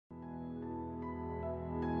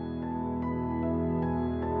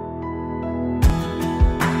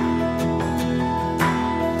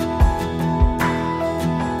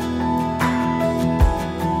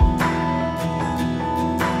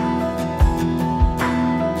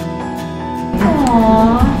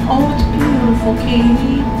beautiful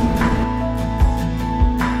Katie.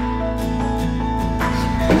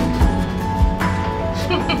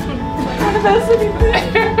 One of those would be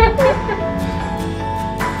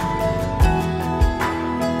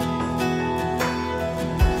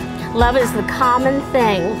Love is the common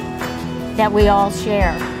thing that we all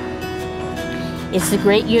share. It's the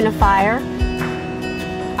great unifier,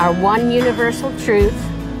 our one universal truth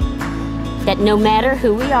that no matter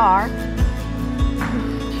who we are,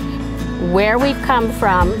 where we've come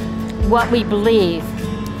from, what we believe,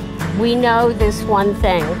 we know this one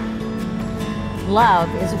thing. Love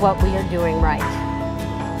is what we are doing right.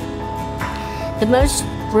 The most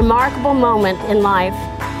remarkable moment in life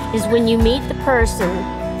is when you meet the person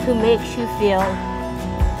who makes you feel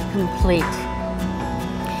complete.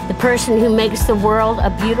 The person who makes the world a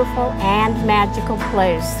beautiful and magical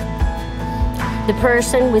place. The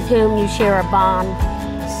person with whom you share a bond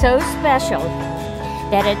so special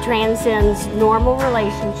that it transcends normal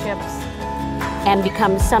relationships and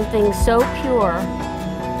becomes something so pure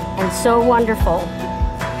and so wonderful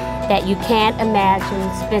that you can't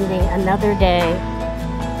imagine spending another day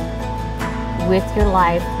with your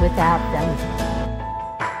life without them.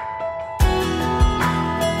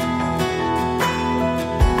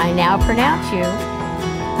 I now pronounce you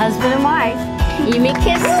husband and wife. You may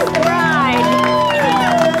kiss the bride.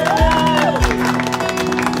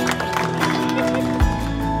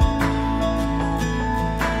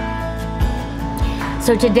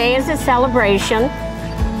 So today is a celebration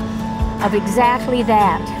of exactly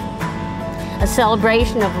that. A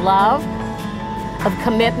celebration of love, of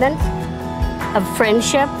commitment, of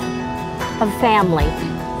friendship, of family,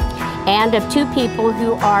 and of two people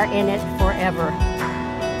who are in it forever.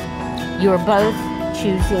 You are both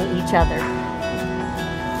choosing each other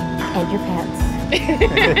and your pets.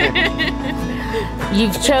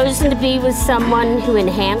 You've chosen to be with someone who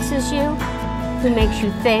enhances you, who makes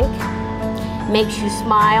you think, makes you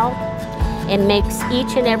smile, and makes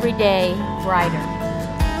each and every day brighter.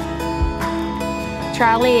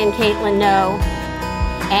 Charlie and Kaitlyn know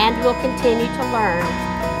and will continue to learn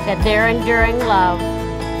that their enduring love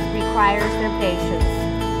requires their patience,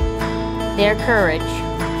 their courage,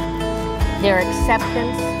 their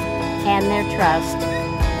acceptance, and their trust.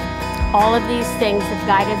 All of these things have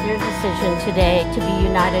guided their decision today to be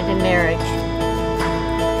united in marriage.